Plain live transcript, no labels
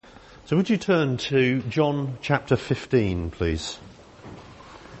So would you turn to John chapter 15, please?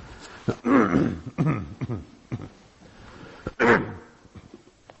 And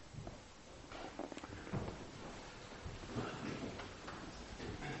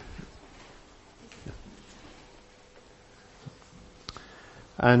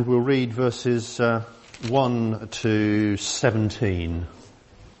we'll read verses 1 to 17.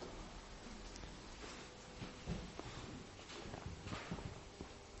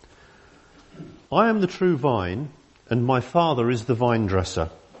 I am the true vine, and my Father is the vine dresser.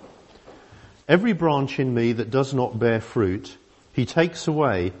 Every branch in me that does not bear fruit, he takes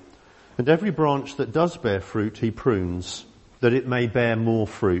away, and every branch that does bear fruit, he prunes, that it may bear more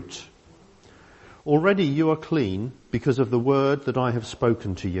fruit. Already you are clean because of the word that I have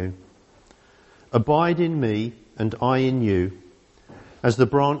spoken to you. Abide in me, and I in you. As the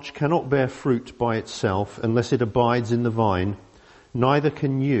branch cannot bear fruit by itself unless it abides in the vine, neither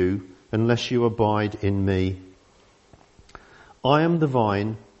can you unless you abide in me. I am the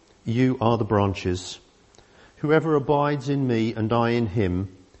vine, you are the branches. Whoever abides in me and I in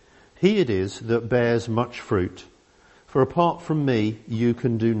him, he it is that bears much fruit. For apart from me, you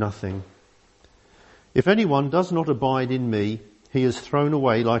can do nothing. If anyone does not abide in me, he is thrown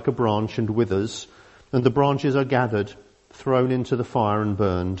away like a branch and withers, and the branches are gathered, thrown into the fire and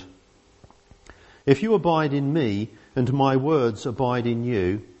burned. If you abide in me, and my words abide in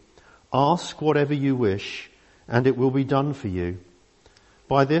you, ask whatever you wish, and it will be done for you.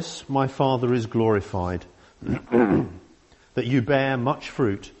 By this my Father is glorified, that you bear much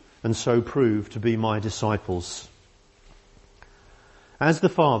fruit, and so prove to be my disciples. As the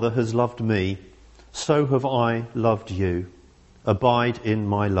Father has loved me, so have I loved you. Abide in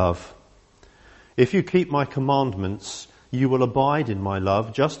my love. If you keep my commandments, you will abide in my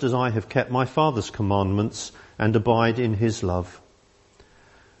love, just as I have kept my Father's commandments and abide in his love.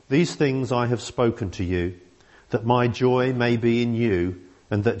 These things I have spoken to you, that my joy may be in you,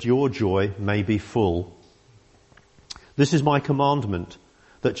 and that your joy may be full. This is my commandment,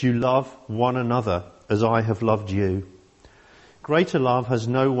 that you love one another as I have loved you. Greater love has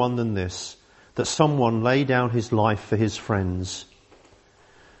no one than this, that someone lay down his life for his friends.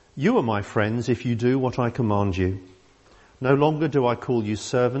 You are my friends if you do what I command you. No longer do I call you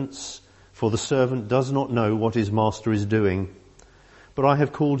servants, for the servant does not know what his master is doing. But I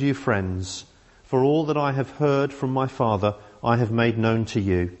have called you friends, for all that I have heard from my Father I have made known to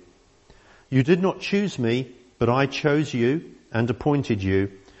you. You did not choose me, but I chose you and appointed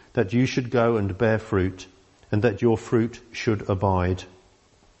you, that you should go and bear fruit, and that your fruit should abide.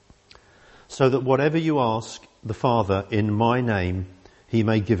 So that whatever you ask the Father in my name, he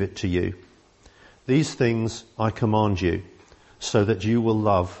may give it to you. These things I command you, so that you will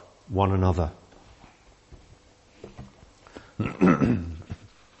love one another.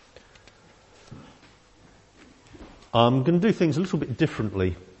 I'm going to do things a little bit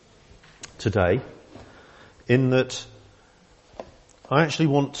differently today, in that I actually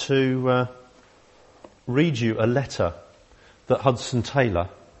want to read you a letter that Hudson Taylor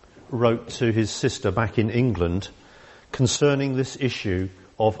wrote to his sister back in England concerning this issue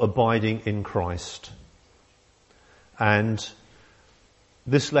of abiding in Christ. And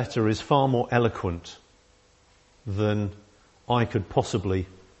this letter is far more eloquent than I could possibly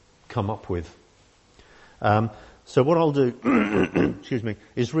come up with. So what I'll do, excuse me,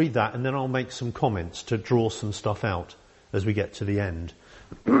 is read that, and then I'll make some comments to draw some stuff out as we get to the end.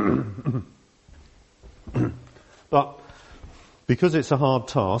 But because it's a hard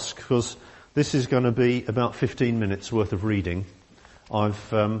task, because this is going to be about 15 minutes worth of reading,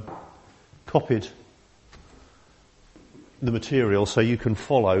 I've copied the material so you can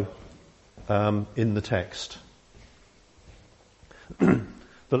follow in the text.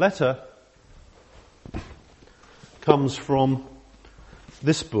 The letter comes from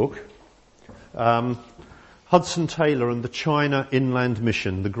this book, Hudson Taylor and the China Inland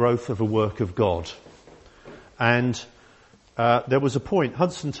Mission, The Growth of a Work of God. And there was a point,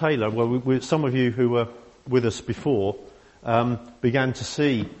 Hudson Taylor, where some of you who were with us before began to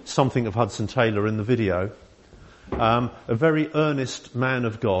see something of Hudson Taylor in the video. A very earnest man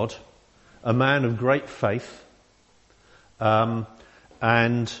of God, a man of great faith,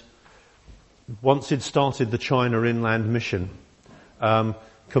 and once he'd started the China Inland Mission,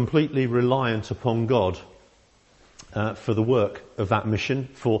 completely reliant upon God for the work of that mission,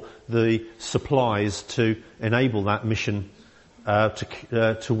 for the supplies to enable that mission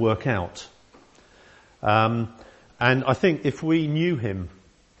to work out. And I think if we knew him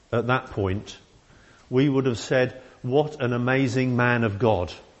at that point, we would have said, what an amazing man of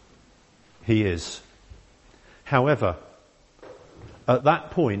God he is. However, at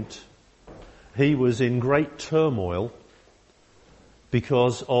that point, he was in great turmoil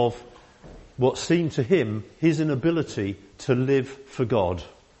because of what seemed to him his inability to live for God.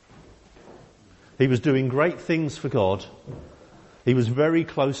 He was doing great things for God. He was very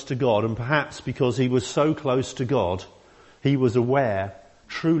close to God, and perhaps because he was so close to God, he was aware,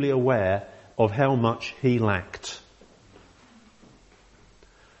 truly aware, of how much he lacked.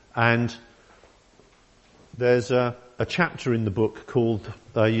 And there's a chapter in the book called,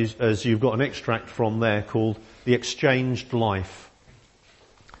 as you've got an extract from there, called The Exchanged Life.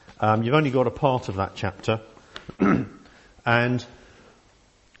 You've only got a part of that chapter. And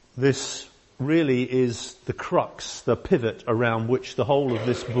this really is the crux, the pivot around which the whole of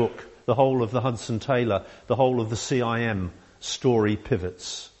this book, the whole of the Hudson Taylor, the whole of the CIM story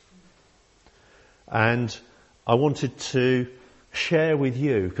pivots. And I wanted to share with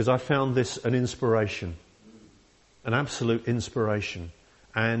you, because I found this an inspiration, an absolute inspiration,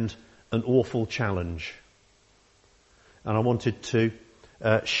 and an awful challenge. And I wanted to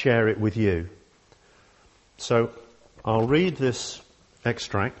share it with you. So I'll read this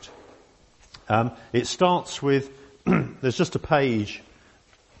extract. It starts with, there's just a page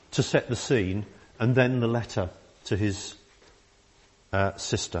to set the scene, and then the letter to his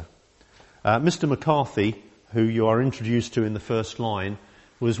sister. Mr. McCarthy, who you are introduced to in the first line,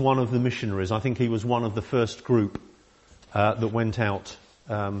 was one of the missionaries. I think he was one of the first group that went out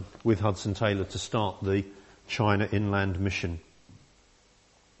with Hudson Taylor to start the China Inland Mission.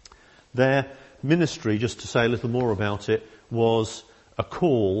 Their ministry, just to say a little more about it, was a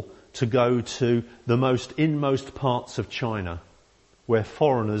call to go to the most inmost parts of China, where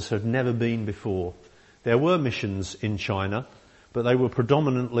foreigners had never been before. There were missions in China, but they were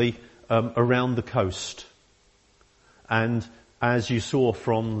predominantly around the coast. And as you saw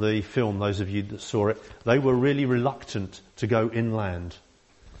from the film, those of you that saw it, they were really reluctant to go inland.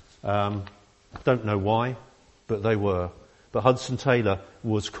 Don't know why, but they were. But Hudson Taylor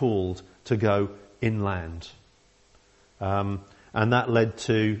was called to go inland. And that led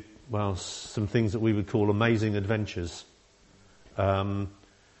to, well, some things that we would call amazing adventures, and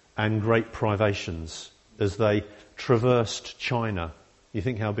great privations as they traversed China. You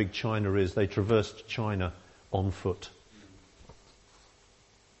think how big China is. They traversed China on foot.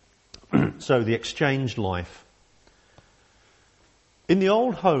 So the exchanged life. In the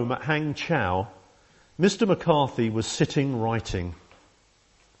old home at Hangzhou, Mr. McCarthy was sitting writing.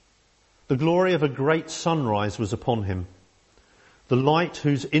 The glory of a great sunrise was upon him. The light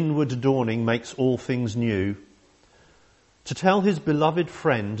whose inward dawning makes all things new. To tell his beloved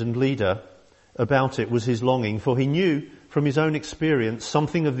friend and leader about it was his longing, for he knew from his own experience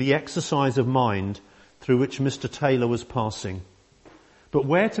something of the exercise of mind through which Mr. Taylor was passing. But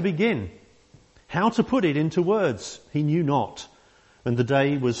where to begin? How to put it into words? He knew not, and the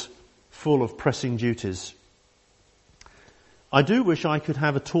day was full of pressing duties. I do wish I could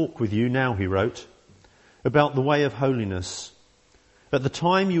have a talk with you now, he wrote, about the way of holiness. At the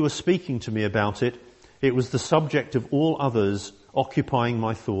time you were speaking to me about it, it was the subject of all others occupying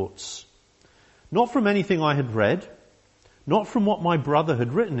my thoughts. Not from anything I had read, not from what my brother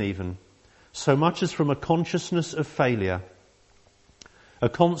had written even, so much as from a consciousness of failure, a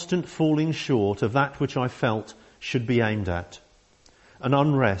constant falling short of that which I felt should be aimed at, an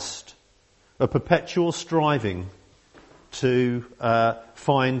unrest, a perpetual striving to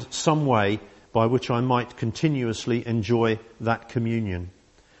find some way by which I might continuously enjoy that communion,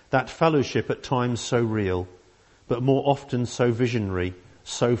 that fellowship at times so real, but more often so visionary,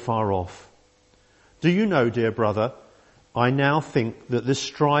 so far off. Do you know, dear brother, I now think that this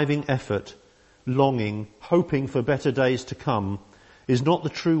striving effort, longing, hoping for better days to come, is not the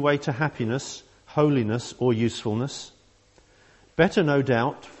true way to happiness, holiness, or usefulness. Better, no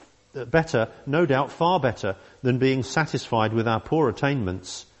doubt, far better than being satisfied with our poor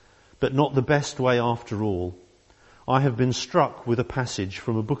attainments, but not the best way after all. I have been struck with a passage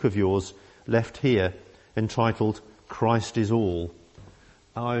from a book of yours left here entitled Christ is All.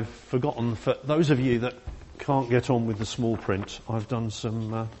 I've forgotten, for those of you that can't get on with the small print, I've done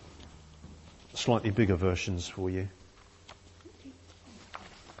some slightly bigger versions for you.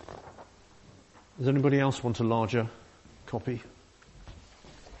 Does anybody else want a larger copy?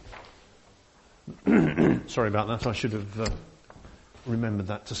 Sorry about that, I should have remembered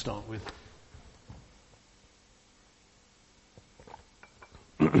that to start with.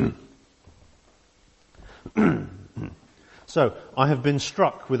 So, I have been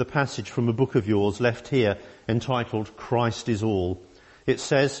struck with a passage from a book of yours left here entitled Christ is All. It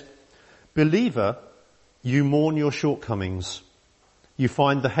says, Believer, you mourn your shortcomings. You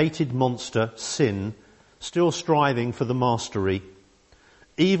find the hated monster, sin, still striving for the mastery.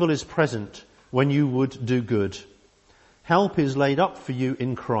 Evil is present, when you would do good. Help is laid up for you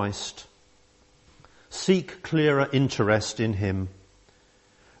in Christ. Seek clearer interest in him.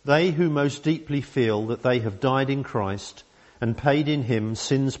 They who most deeply feel that they have died in Christ and paid in him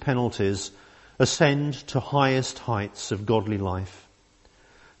sin's penalties ascend to highest heights of godly life.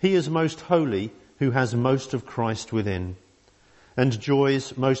 He is most holy who has most of Christ within and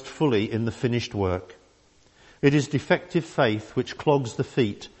joys most fully in the finished work. It is defective faith which clogs the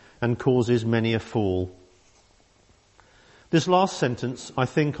feet and causes many a fall. This last sentence I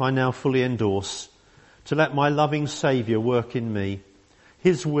think I now fully endorse. To let my loving Saviour work in me.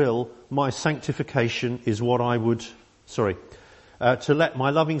 His will, my sanctification is what I would, to let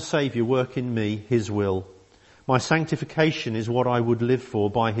my loving Saviour work in me, his will. My sanctification is what I would live for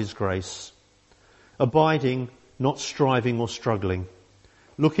by his grace. Abiding, not striving or struggling.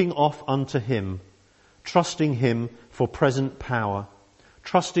 Looking off unto him. Trusting him for present power.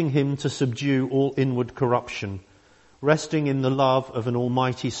 Trusting him to subdue all inward corruption. Resting in the love of an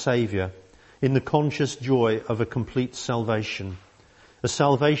almighty Saviour. In the conscious joy of a complete salvation. A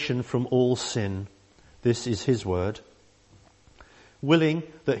salvation from all sin. This is his word. Willing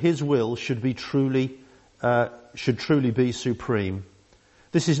that his will should truly be supreme.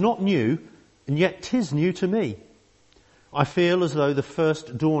 This is not new, and yet 'tis new to me. I feel as though the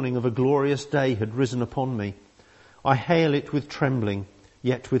first dawning of a glorious day had risen upon me. I hail it with trembling,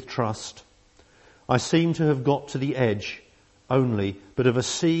 yet with trust. I seem to have got to the edge only, but of a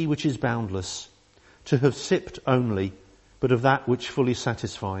sea which is boundless, to have sipped only, but of that which fully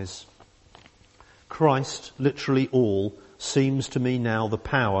satisfies. Christ, literally all, seems to me now the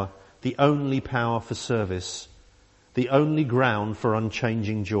power, the only power for service, the only ground for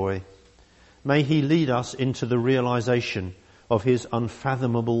unchanging joy. May he lead us into the realization of his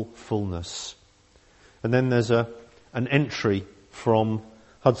unfathomable fullness. And then there's an entry from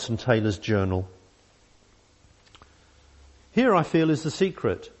Hudson Taylor's journal. Here I feel is the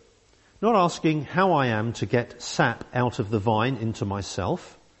secret. Not asking how I am to get sap out of the vine into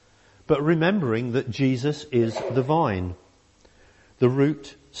myself, but remembering that Jesus is the vine. The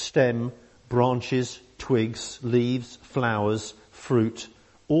root, stem, branches, twigs, leaves, flowers, fruit,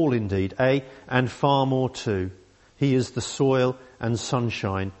 all indeed, and far more too. He is the soil and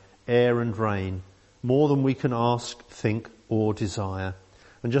sunshine, air and rain, more than we can ask, think or desire.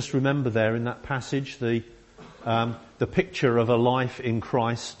 And just remember there in that passage the picture of a life in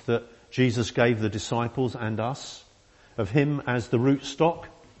Christ that Jesus gave the disciples and us, of him as the rootstock,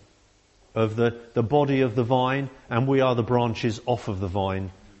 of the body of the vine, and we are the branches off of the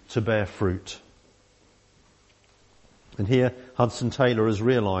vine to bear fruit. And here Hudson Taylor has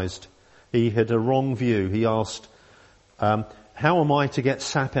realized he had a wrong view. He asked, how am I to get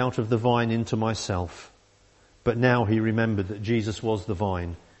sap out of the vine into myself? But now he remembered that Jesus was the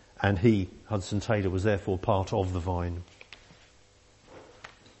vine, and he, Hudson Taylor, was therefore part of the vine.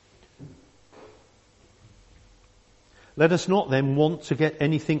 Let us not then want to get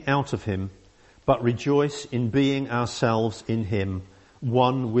anything out of him, but rejoice in being ourselves in him,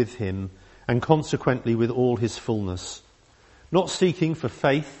 one with him, and consequently with all his fullness. Not seeking for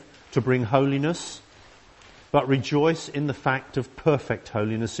faith to bring holiness, but rejoice in the fact of perfect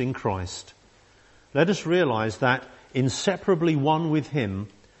holiness in Christ. Let us realize that inseparably one with him,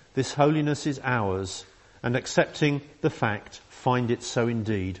 this holiness is ours, and accepting the fact, find it so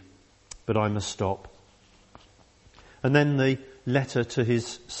indeed. But I must stop. And then the letter to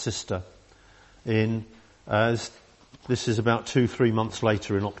his sister this is about 2-3 months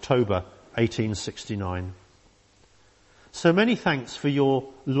later in October 1869. So many thanks for your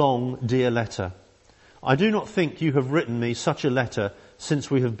long, dear letter. I do not think you have written me such a letter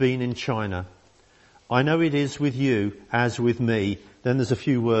since we have been in China. I know it is with you as with me. Then there's a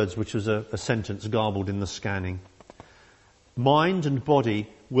few words which was a sentence garbled in the scanning. Mind and body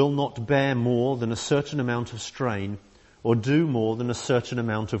will not bear more than a certain amount of strain or do more than a certain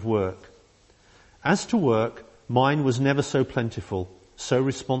amount of work. As to work, mine was never so plentiful, so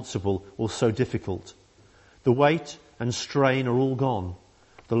responsible, or so difficult. The weight and strain are all gone.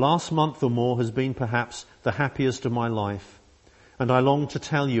 The last month or more has been perhaps the happiest of my life, and I long to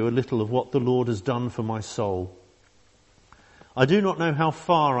tell you a little of what the Lord has done for my soul. I do not know how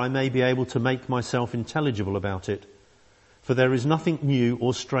far I may be able to make myself intelligible about it, for there is nothing new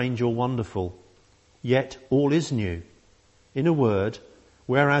or strange or wonderful, yet all is new. In a word,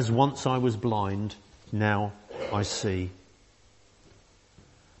 whereas once I was blind, now I see.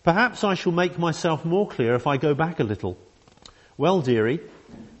 Perhaps I shall make myself more clear if I go back a little. Well, dearie,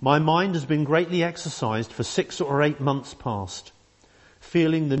 my mind has been greatly exercised for 6 or 8 months past,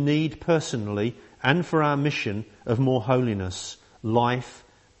 feeling the need personally and for our mission of more holiness, life,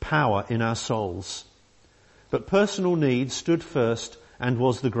 power in our souls. But personal need stood first and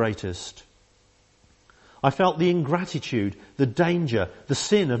was the greatest. I felt the ingratitude, the danger, the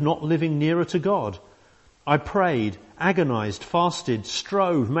sin of not living nearer to God. I prayed, agonized, fasted,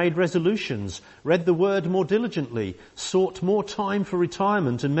 strove, made resolutions, read the word more diligently, sought more time for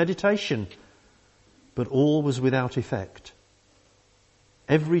retirement and meditation. But all was without effect.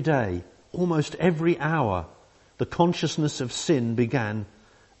 Every day, almost every hour, the consciousness of sin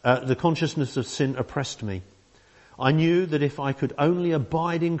oppressed me. I knew that if I could only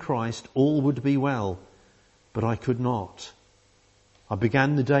abide in Christ, all would be well. But I could not. I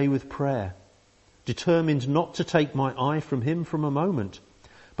began the day with prayer, determined not to take my eye from him for a moment.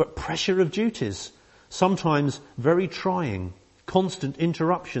 But pressure of duties, sometimes very trying, constant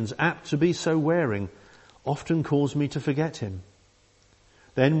interruptions apt to be so wearing, often caused me to forget him.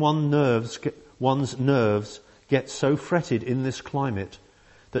 Then one's nerves get so fretted in this climate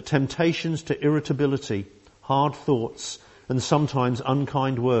that temptations to irritability, hard thoughts, and sometimes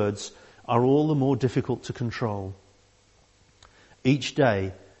unkind words are all the more difficult to control. Each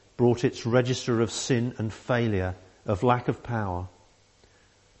day brought its register of sin and failure, of lack of power.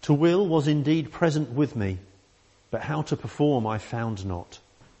 To will was indeed present with me, but how to perform I found not.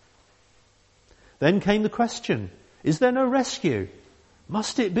 Then came the question, is there no rescue?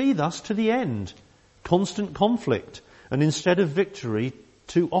 Must it be thus to the end? Constant conflict, and instead of victory,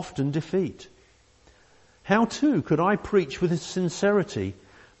 too often defeat. How too could I preach with sincerity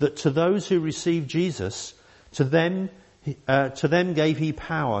that to those who receive Jesus, to them gave he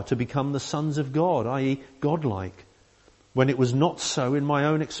power to become the sons of God, i.e. godlike, when it was not so in my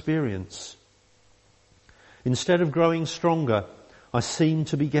own experience? Instead of growing stronger, I seemed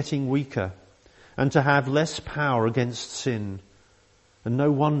to be getting weaker and to have less power against sin. And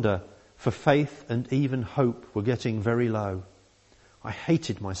no wonder, for faith and even hope were getting very low. I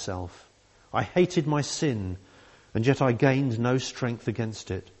hated myself. I hated my sin, and yet I gained no strength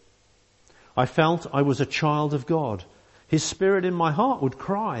against it. I felt I was a child of God. His Spirit in my heart would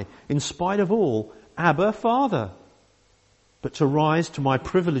cry, in spite of all, Abba, Father. But to rise to my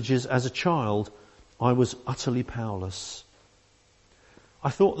privileges as a child, I was utterly powerless. I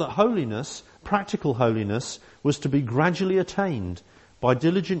thought that holiness, practical holiness, was to be gradually attained by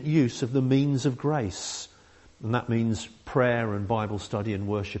diligent use of the means of grace. And that means prayer and Bible study and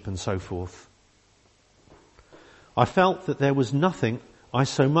worship and so forth. I felt that there was nothing I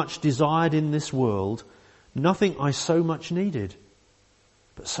so much desired in this world, nothing I so much needed.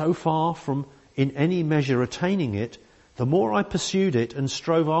 But so far from in any measure attaining it, the more I pursued it and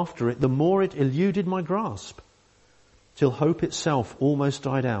strove after it, the more it eluded my grasp, till hope itself almost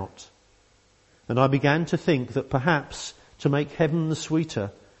died out. And I began to think that perhaps to make heaven the sweeter,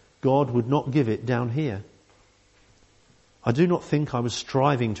 God would not give it down here. I do not think I was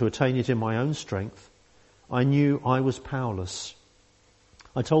striving to attain it in my own strength. I knew I was powerless.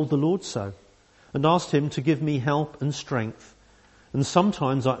 I told the Lord so and asked him to give me help and strength. And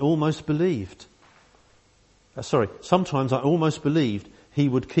sometimes I almost believed he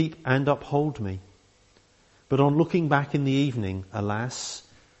would keep and uphold me. But on looking back in the evening, alas,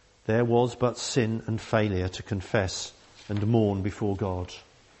 there was but sin and failure to confess and mourn before God.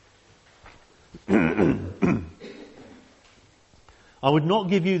 I would not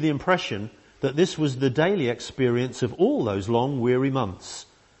give you the impression that this was the daily experience of all those long, weary months.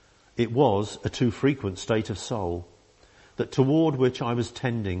 It was a too frequent state of soul, that toward which I was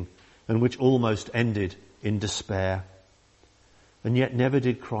tending and which almost ended in despair. And yet never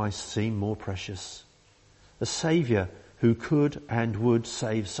did Christ seem more precious. A Saviour who could and would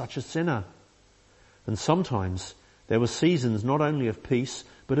save such a sinner. And sometimes there were seasons not only of peace,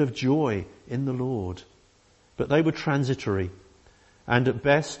 but of joy in the Lord. But they were transitory, and at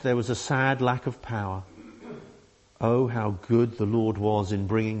best there was a sad lack of power. Oh, how good the Lord was in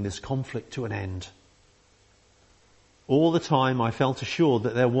bringing this conflict to an end. All the time I felt assured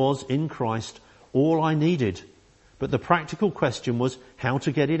that there was in Christ all I needed, but the practical question was how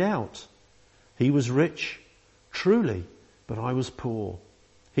to get it out. He was rich, truly, but I was poor.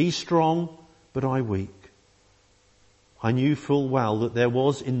 He strong, but I weak. I knew full well that there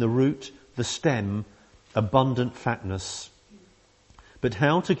was in the root, the stem, abundant fatness. But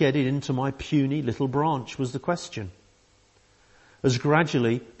how to get it into my puny little branch was the question. As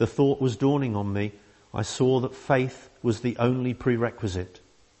gradually the thought was dawning on me, I saw that faith was the only prerequisite,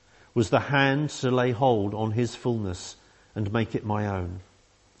 was the hand to lay hold on his fullness and make it my own.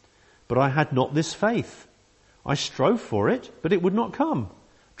 But I had not this faith. I strove for it, but it would not come.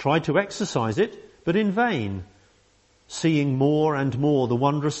 Tried to exercise it, but in vain. Seeing more and more the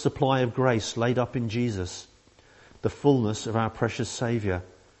wondrous supply of grace laid up in Jesus, the fullness of our precious Saviour,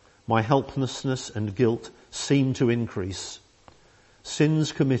 my helplessness and guilt seemed to increase.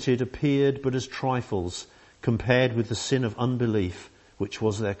 Sins committed appeared but as trifles compared with the sin of unbelief which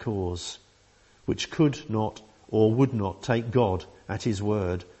was their cause, which could not or would not take God at his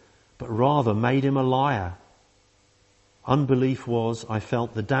word, but rather made him a liar. Unbelief was, I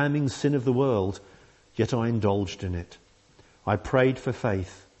felt, the damning sin of the world, yet I indulged in it. I prayed for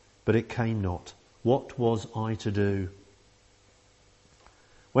faith, but it came not. What was I to do?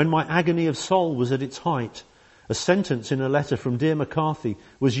 When my agony of soul was at its height, a sentence in a letter from dear McCarthy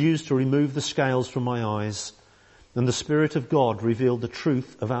was used to remove the scales from my eyes, and the Spirit of God revealed the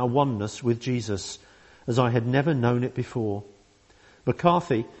truth of our oneness with Jesus, as I had never known it before.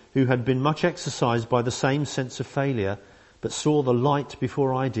 McCarthy, who had been much exercised by the same sense of failure, but saw the light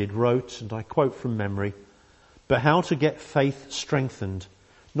before I did, wrote, and I quote from memory, "But how to get faith strengthened,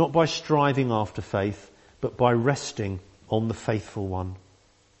 not by striving after faith, but by resting on the faithful one."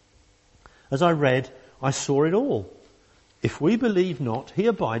 As I read, I saw it all. If we believe not, he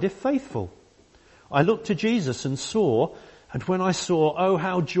abideth faithful. I looked to Jesus and saw, and when I saw, oh,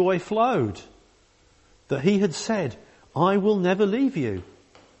 how joy flowed, that he had said, I will never leave you.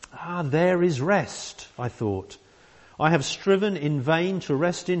 Ah, there is rest, I thought. I have striven in vain to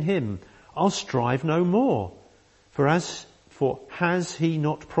rest in him. I'll strive no more. For has he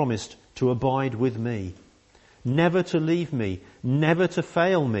not promised to abide with me, never to leave me, never to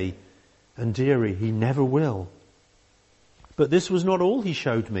fail me, and dearie, he never will. But this was not all he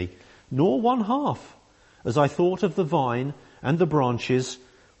showed me, nor one half. As I thought of the vine and the branches,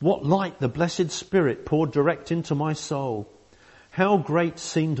 what light the blessed Spirit poured direct into my soul. How great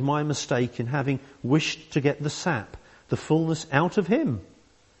seemed my mistake in having wished to get the sap, the fullness out of him.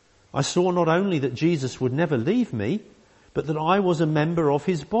 I saw not only that Jesus would never leave me, but that I was a member of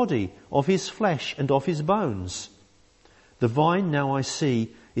his body, of his flesh and of his bones. The vine now I see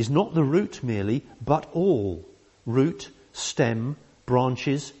is not the root merely, but all. Root, stem,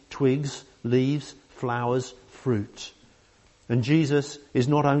 branches, twigs, leaves, flowers, fruit. And Jesus is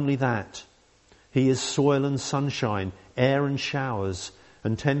not only that. He is soil and sunshine, air and showers,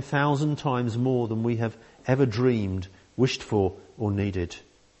 and 10,000 times more than we have ever dreamed, wished for, or needed.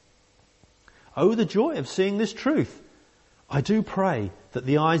 Oh, the joy of seeing this truth. I do pray that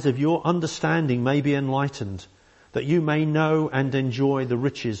the eyes of your understanding may be enlightened, that you may know and enjoy the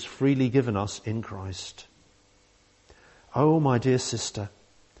riches freely given us in Christ. Oh, my dear sister,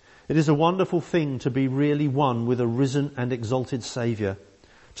 it is a wonderful thing to be really one with a risen and exalted Saviour,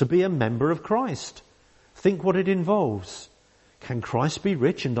 to be a member of Christ. Think what it involves. Can Christ be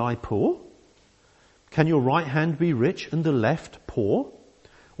rich and I poor? Can your right hand be rich and the left poor?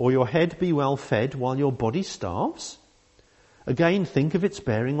 Or your head be well fed while your body starves? Again, think of its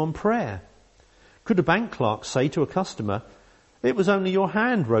bearing on prayer. Could a bank clerk say to a customer, it was only your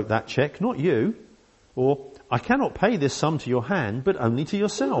hand wrote that cheque, not you? Or, I cannot pay this sum to your hand, but only to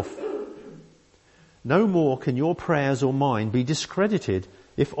yourself. No more can your prayers or mine be discredited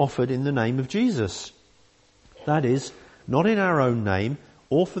if offered in the name of Jesus. That is, not in our own name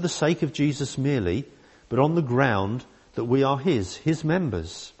or for the sake of Jesus merely, but on the ground that we are his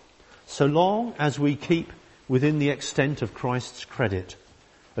members. So long as we keep within the extent of Christ's credit,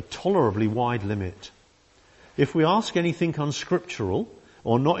 a tolerably wide limit. If we ask anything unscriptural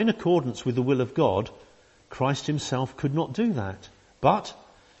or not in accordance with the will of God, Christ himself could not do that. But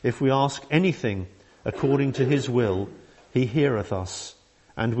if we ask anything according to his will, he heareth us,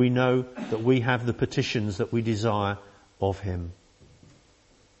 and we know that we have the petitions that we desire of him.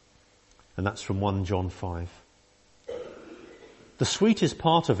 And that's from 1 John 5. The sweetest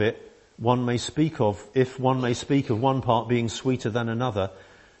part of it, one may speak of, if one may speak of one part being sweeter than another,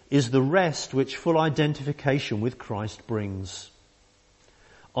 is the rest which full identification with Christ brings.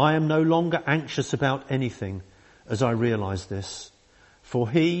 I am no longer anxious about anything as I realize this, for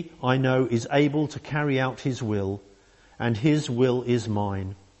he, I know, is able to carry out his will, and his will is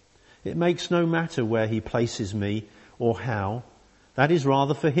mine. It makes no matter where he places me or how. That is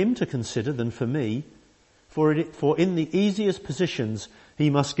rather for him to consider than for me, for in the easiest positions he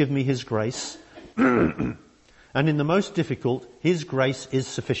must give me his grace, and in the most difficult, his grace is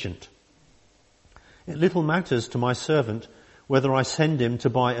sufficient. It little matters to my servant whether I send him to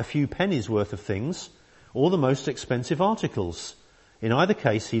buy a few pennies worth of things or the most expensive articles. In either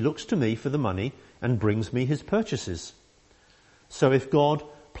case, he looks to me for the money and brings me his purchases. So if God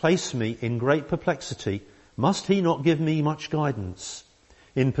place me in great perplexity, must he not give me much guidance?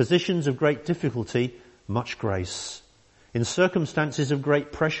 In positions of great difficulty, much grace. In circumstances of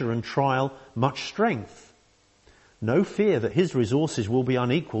great pressure and trial, much strength. No fear that his resources will be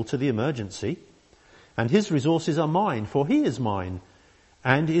unequal to the emergency. And his resources are mine, for he is mine.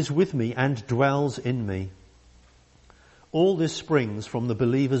 and is with me and dwells in me. All this springs from the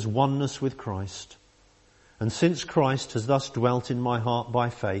believer's oneness with Christ. And since Christ has thus dwelt in my heart by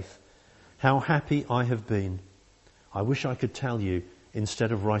faith, how happy I have been. I wish I could tell you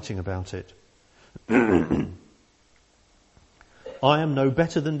instead of writing about it. I am no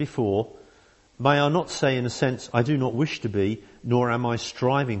better than before. May I not say in a sense I do not wish to be, nor am I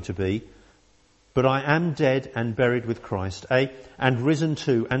striving to be, but I am dead and buried with Christ, and risen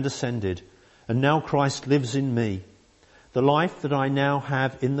too and ascended, and now Christ lives in me. The life that I now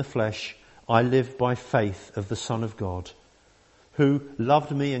have in the flesh, I live by faith of the Son of God, who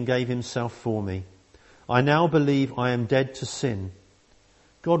loved me and gave himself for me. I now believe I am dead to sin.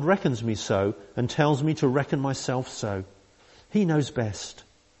 God reckons me so and tells me to reckon myself so. He knows best.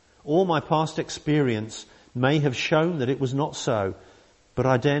 All my past experience may have shown that it was not so, but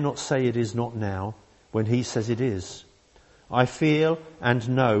I dare not say it is not now when he says it is. I feel and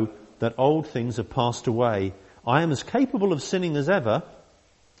know that old things have passed away. I am as capable of sinning as ever,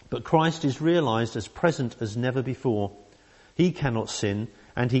 but Christ is realized as present as never before. He cannot sin,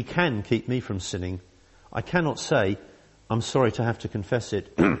 and he can keep me from sinning. I cannot say, I'm sorry to have to confess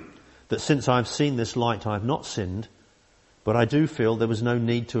it, that since I have seen this light I have not sinned, but I do feel there was no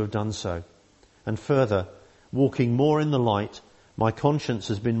need to have done so. And further, walking more in the light, my conscience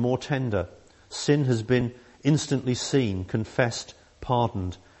has been more tender. Sin has been instantly seen, confessed,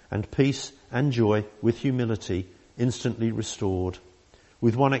 pardoned, and peace and joy with humility instantly restored.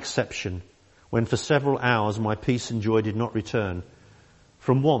 With one exception, when for several hours my peace and joy did not return,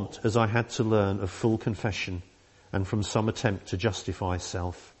 from want as I had to learn of full confession, and from some attempt to justify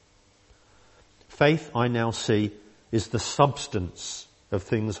self. Faith, I now see, is the substance of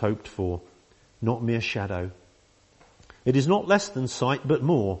things hoped for, not mere shadow. It is not less than sight, but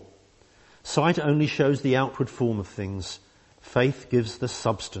more. Sight only shows the outward form of things. Faith gives the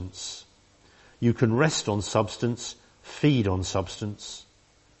substance. You can rest on substance, feed on substance.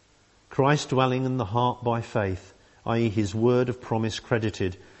 Christ dwelling in the heart by faith, i.e. his word of promise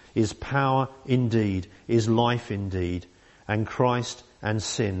credited, is power indeed, is life indeed, and Christ and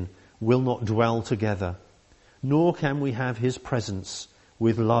sin will not dwell together, nor can we have his presence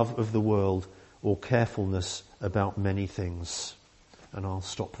with love of the world or carefulness about many things. And I'll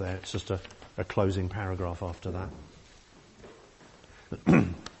stop there. It's just a closing paragraph after that.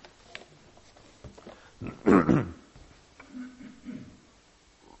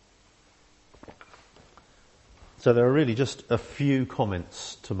 So there are really just a few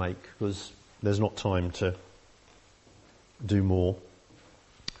comments to make because there's not time to do more.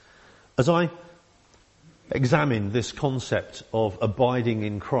 As I examined this concept of abiding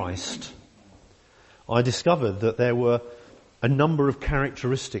in Christ, I discovered that there were a number of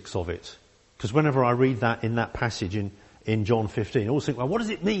characteristics of it. Because whenever I read that in that passage in John 15, I always think, well, what does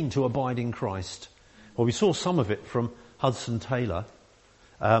it mean to abide in Christ? Well, we saw some of it from Hudson Taylor,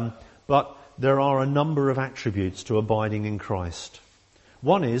 but there are a number of attributes to abiding in Christ.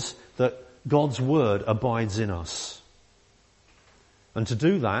 One is that God's word abides in us. And to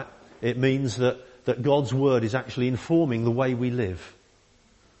do that, it means that God's word is actually informing the way we live.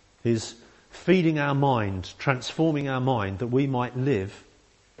 Is feeding our mind, transforming our mind that we might live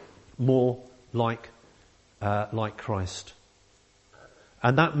more like Christ.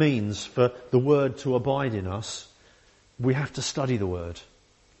 And that means for the word to abide in us, we have to study the word.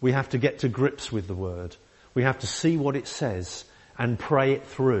 We have to get to grips with the word. We have to see what it says and pray it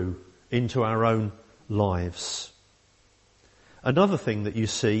through into our own lives. Another thing that you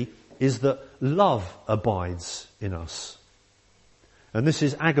see is that love abides in us. And this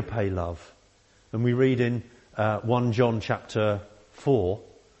is agape love. And we read in 1 John chapter 4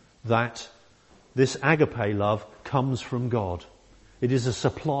 that this agape love comes from God. It is a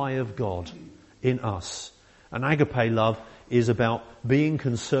supply of God in us. And agape love is about being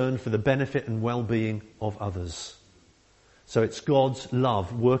concerned for the benefit and well-being of others. So it's God's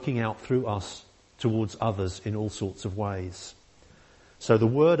love working out through us towards others in all sorts of ways. So the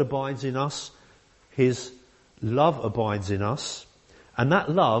word abides in us, his love abides in us, and that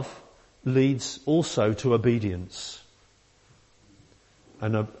love leads also to obedience.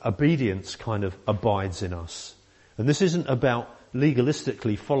 And obedience kind of abides in us. And this isn't about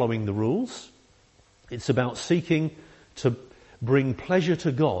legalistically following the rules. It's about seeking to bring pleasure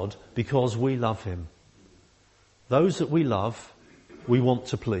to God because we love him. Those that we love, we want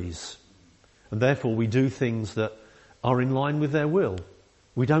to please. And therefore we do things that are in line with their will.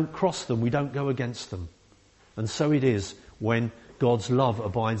 We don't cross them, we don't go against them. And so it is when God's love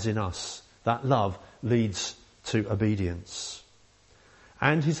abides in us. That love leads to obedience.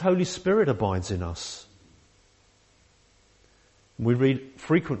 And his Holy Spirit abides in us. We read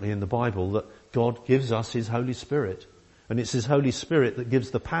frequently in the Bible that God gives us His Holy Spirit. And it's His Holy Spirit that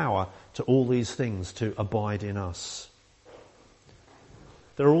gives the power to all these things to abide in us.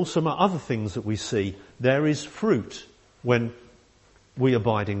 There are also other things that we see. There is fruit when we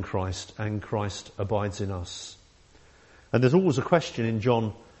abide in Christ and Christ abides in us. And there's always a question in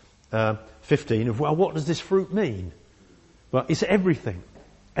John 15 of, well, what does this fruit mean? Well, it's everything.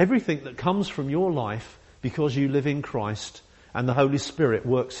 Everything that comes from your life because you live in Christ and the Holy Spirit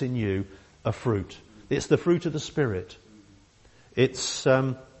works in you are fruit. It's the fruit of the Spirit. It's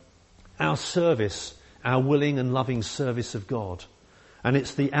our service, our willing and loving service of God. And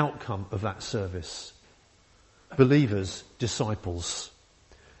it's the outcome of that service. Believers, disciples.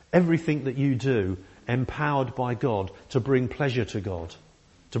 Everything that you do, empowered by God to bring pleasure to God,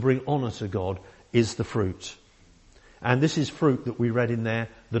 to bring honour to God, is the fruit. And this is fruit that we read in there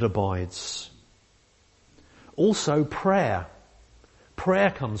that abides. Also prayer.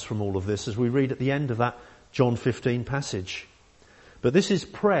 Prayer comes from all of this, as we read at the end of that John 15 passage. But this is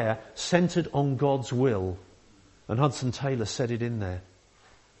prayer centred on God's will. And Hudson Taylor said it in there.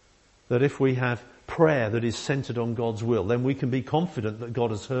 That if we have prayer that is centred on God's will, then we can be confident that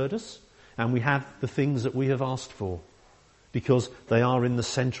God has heard us and we have the things that we have asked for, because they are in the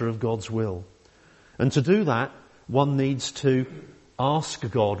centre of God's will. And to do that, one needs to ask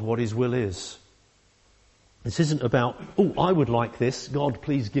God what His will is. This isn't about, oh, I would like this, God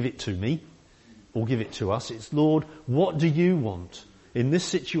please give it to me, or give it to us. It's, Lord, what do you want? In this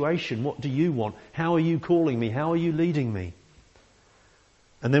situation, what do you want? How are you calling me? How are you leading me?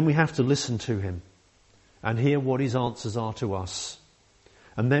 And then we have to listen to Him and hear what His answers are to us.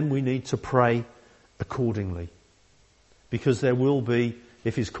 And then we need to pray accordingly. Because there will be,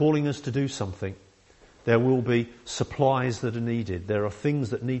 if He's calling us to do something, there will be supplies that are needed. There are things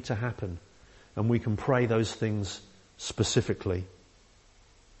that need to happen. And we can pray those things specifically.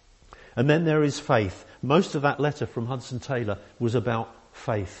 And then there is faith. Most of that letter from Hudson Taylor was about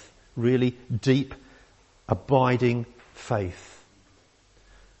faith. Really deep, abiding faith.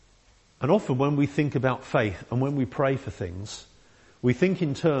 And often when we think about faith and when we pray for things, we think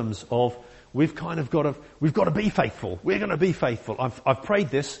in terms of we've got to be faithful. We're going to be faithful. I've prayed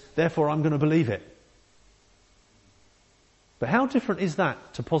this, therefore I'm going to believe it. But how different is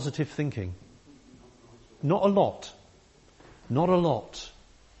that to positive thinking? Not a lot. Not a lot.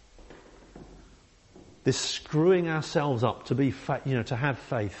 This screwing ourselves up to be, to have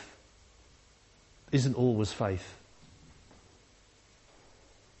faith isn't always faith.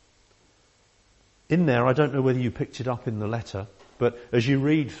 In there, I don't know whether you picked it up in the letter, but as you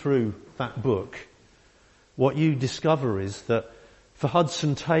read through that book, what you discover is that for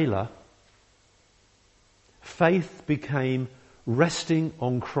Hudson Taylor, faith became resting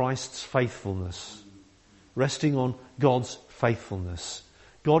on Christ's faithfulness. Resting on God's faithfulness.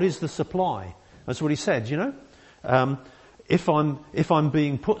 God is the supply. That's what he said, If I'm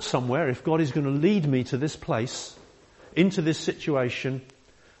being put somewhere, if God is going to lead me to this place, into this situation,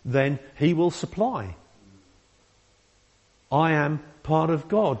 then He will supply. I am part of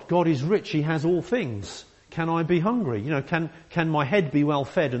God. God is rich. He has all things. Can I be hungry? Can my head be well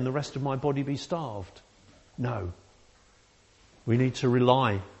fed and the rest of my body be starved? No. We need to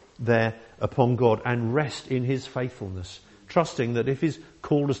rely there upon God and rest in His faithfulness, trusting that if He's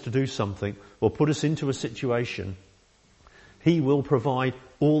called us to do something or put us into a situation, He will provide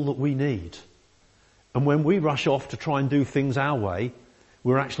all that we need. And when we rush off to try and do things our way,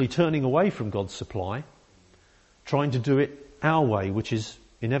 we're actually turning away from God's supply, trying to do it our way, which is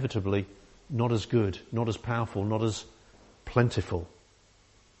inevitably not as good, not as powerful, not as plentiful.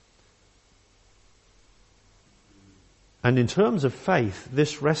 And in terms of faith,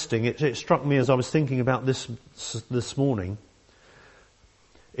 this resting, it struck me as I was thinking about this morning.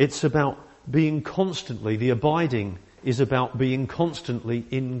 It's about being constantly, the abiding is about being constantly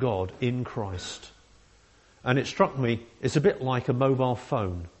in God, in Christ. And it struck me, it's a bit like a mobile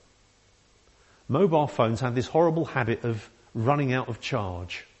phone. Mobile phones have this horrible habit of running out of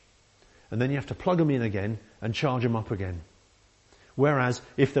charge. And then you have to plug them in again and charge them up again. Whereas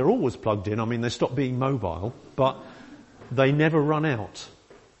if they're always plugged in, they stop being mobile, but they never run out.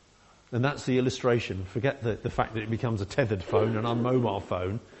 And that's the illustration. Forget the fact that it becomes a tethered phone, an unmobile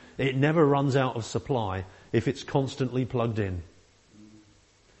phone. It never runs out of supply if it's constantly plugged in.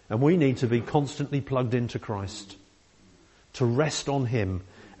 And we need to be constantly plugged into Christ, to rest on Him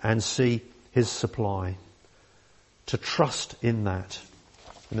and see His supply, to trust in that.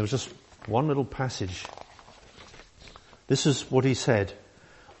 And there was just one little passage. This is what he said.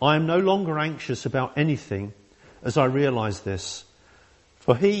 I am no longer anxious about anything as I realize this.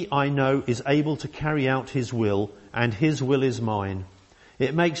 For he, I know, is able to carry out his will, and his will is mine.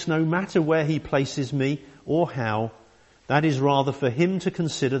 It makes no matter where he places me or how. That is rather for him to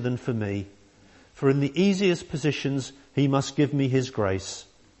consider than for me. For in the easiest positions he must give me his grace,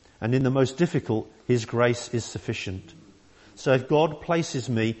 and in the most difficult his grace is sufficient. So if God places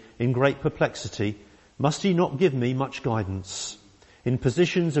me in great perplexity, must he not give me much guidance? In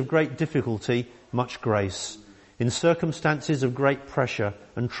positions of great difficulty, much grace. In circumstances of great pressure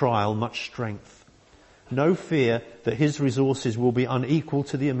and trial, much strength. No fear that his resources will be unequal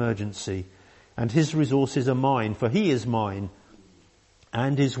to the emergency, and his resources are mine, for he is mine,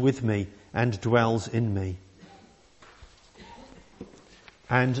 and is with me, and dwells in me.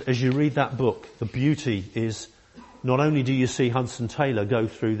 And as you read that book, the beauty is not only do you see Hudson Taylor go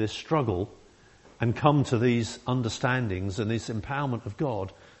through this struggle and come to these understandings and this empowerment of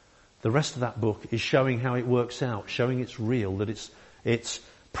God, the rest of that book is showing how it works out, showing it's real, that it's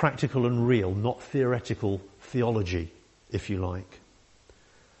practical and real, not theoretical theology, if you like.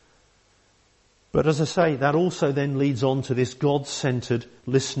 But as I say, that also then leads on to this God-centered,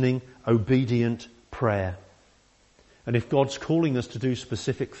 listening, obedient prayer. And if God's calling us to do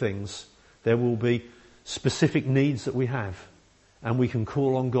specific things, there will be specific needs that we have. And we can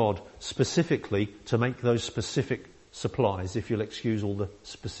call on God specifically to make those specific supplies, if you'll excuse all the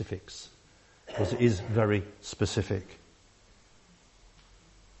specifics, because it is very specific.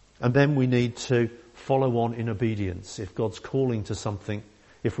 And then we need to follow on in obedience. If God's calling to something,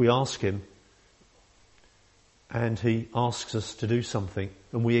 if we ask him and he asks us to do something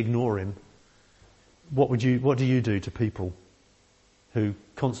and we ignore him, what do you do to people who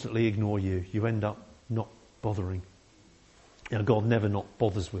constantly ignore you? You end up not bothering. Now, God never not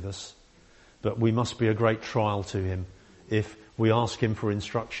bothers with us, but we must be a great trial to him if we ask him for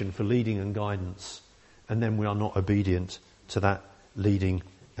instruction, for leading and guidance, and then we are not obedient to that leading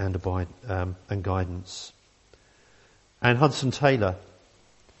and guidance. And Hudson Taylor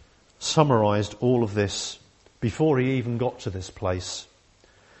summarised all of this before he even got to this place.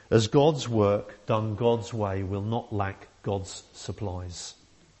 As God's work done God's way will not lack God's supplies.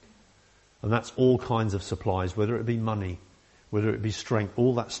 And that's all kinds of supplies, whether it be money, whether it be strength,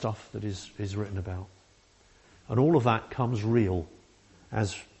 all that stuff that is written about. And all of that comes real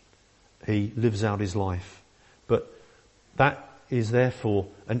as he lives out his life. But that is therefore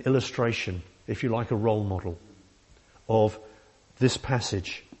an illustration, if you like, a role model of this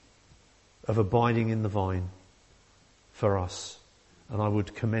passage of abiding in the vine for us. And I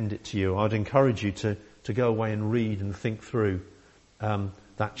would commend it to you. I'd encourage you to go away and read and think through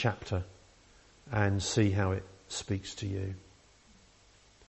that chapter and see how it speaks to you.